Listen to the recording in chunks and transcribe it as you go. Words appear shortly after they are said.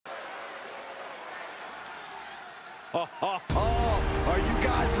Are you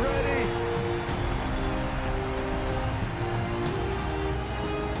guys ready?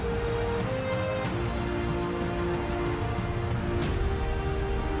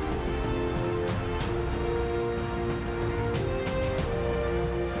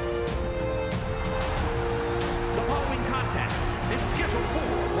 The following contest is scheduled for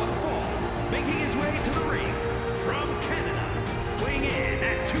one fall, making his way to the ring from Canada, weighing in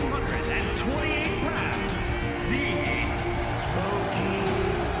at 228 pounds, the Smoky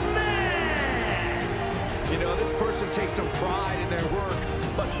Man. You know, this person takes some pride in their work,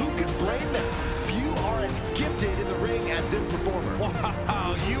 but who can blame them? Few are as gifted in the ring as this performer.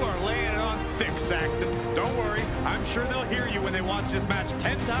 Wow, you are laying it on thick, Saxton. Don't worry, I'm sure they'll hear you when they watch this match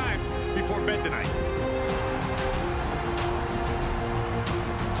 10 times before bed tonight.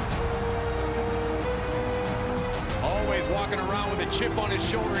 Always walking around with a chip on his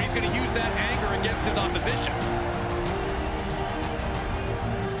shoulder. He's going to use that anger against his opposition.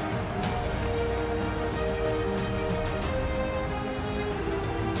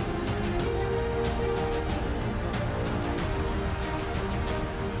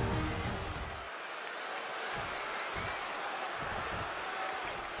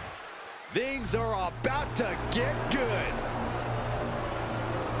 Things are about to get good.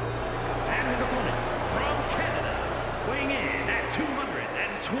 And his opponent from Canada, weighing in at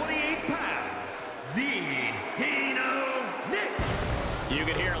 228 pounds, the Dingonek. You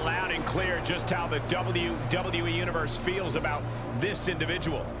can hear loud and clear just how the WWE Universe feels about this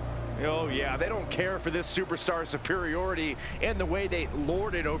individual. Oh, yeah, they don't care for this superstar superiority and the way they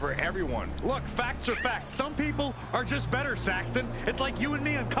lord it over everyone. Look, facts are facts. Some people are just better, Saxton. It's like you and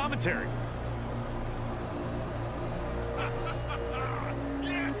me on commentary.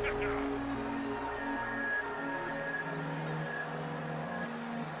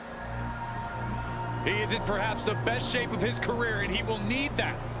 He is in perhaps the best shape of his career, and he will need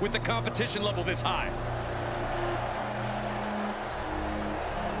that with the competition level this high.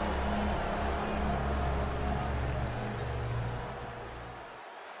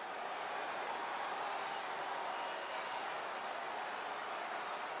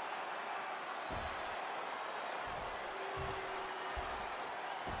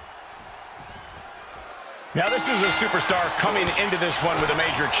 Now this is a superstar coming into this one with a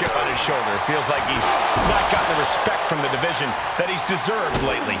major chip on his shoulder. Feels like he's not gotten the respect from the division that he's deserved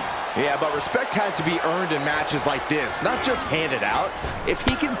lately. Yeah, but respect has to be earned in matches like this, not just handed out. If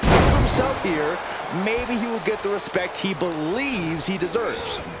he can prove himself here, maybe he will get the respect he believes he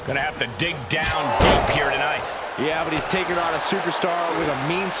deserves. Gonna have to dig down deep here tonight. Yeah, but he's taking on a superstar with a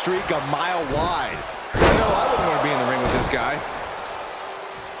mean streak a mile wide. I know I wouldn't want to be in the ring with this guy.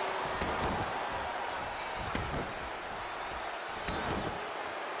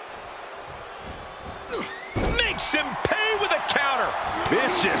 Makes him pay with a counter.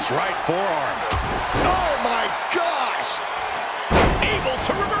 Vicious right forearm. Oh my gosh! Able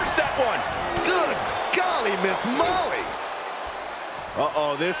to reverse that one. Good golly, Miss Molly.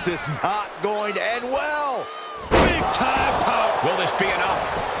 Uh-oh, this is not going to end well. Big time power. Will this be enough?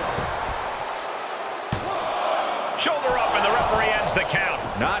 Shoulder up and the referee ends the count.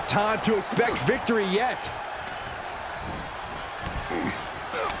 Not time to expect victory yet.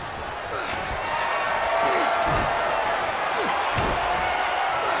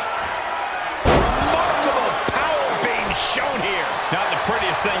 Shown here. Not the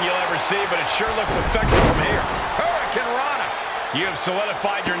prettiest thing you'll ever see, but it sure looks effective from here. Hurricane Rana. You have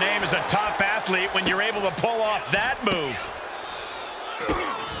solidified your name as a top athlete when you're able to pull off that move.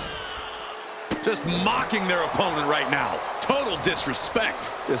 Just mocking their opponent right now. Total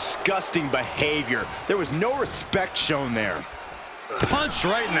disrespect. Disgusting behavior. There was no respect shown there. Punch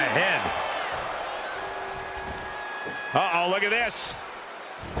right in the head. Uh-oh, look at this.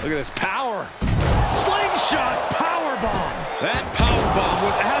 Look at this power. Slingshot powerbomb. That powerbomb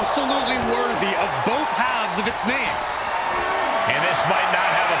was absolutely worthy of both halves of its name. And this might not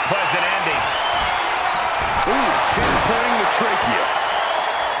have a pleasant ending. Ooh, pinpointing the trachea.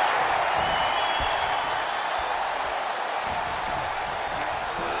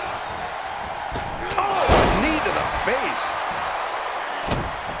 Oh, a knee to the face.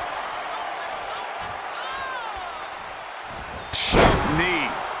 Sharp knee.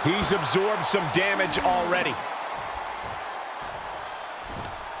 He's absorbed some damage already.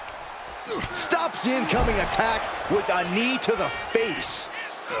 Stops the incoming attack with a knee to the face.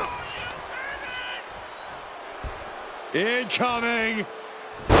 Incoming.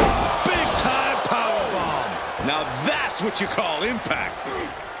 Big time powerbomb. Now that's what you call impact.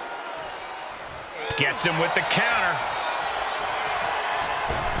 Gets him with the counter.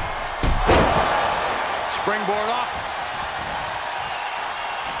 Springboard off.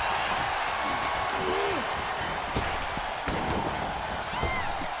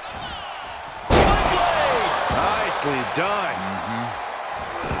 Nicely done.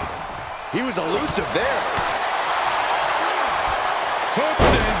 He was elusive there.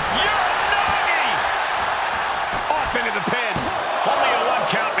 Hooked in. Uranagi! Off into the pin. Only a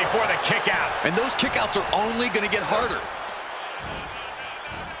 1 count before the kick out. And those kickouts are only going to get harder.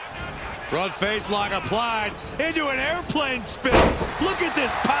 Front face lock applied into an airplane spin. Look at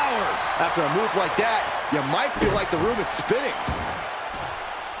this power. After a move like that, you might feel like the room is spinning.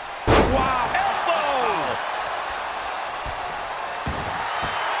 Wow. Elbow!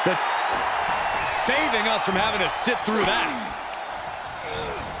 Saving us from having to sit through that.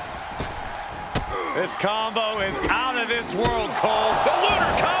 This combo is out of this world, Cole. The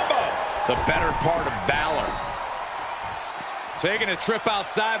lunar combo. The better part of valor. Taking a trip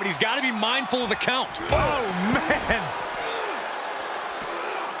outside, but he's got to be mindful of the count. Oh, man.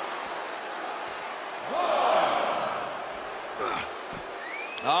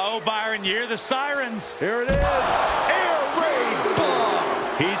 Oh, Byron, you hear the sirens. Here it is. Air raid bomb.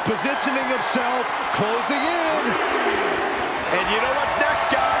 He's positioning himself, closing in. And you know what's next,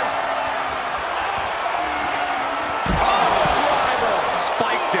 guys? Oh, driver.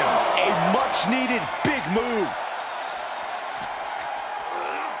 Spiked him. A much-needed big move.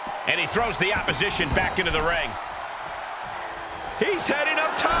 And he throws the opposition back into the ring. He's heading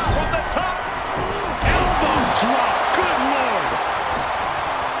up top from the top. Elbow drop. Good Lord.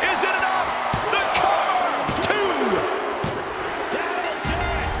 Is it enough? The cover. 2. That'll do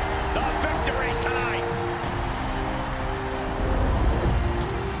it. The victory tonight.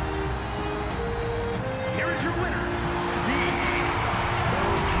 Here is your winner,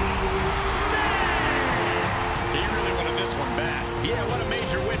 He really wanted this one bad. Yeah, what a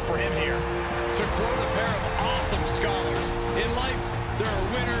major win for him here. To quote a pair of awesome scholars, in life, there are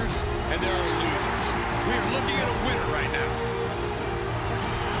winners and there are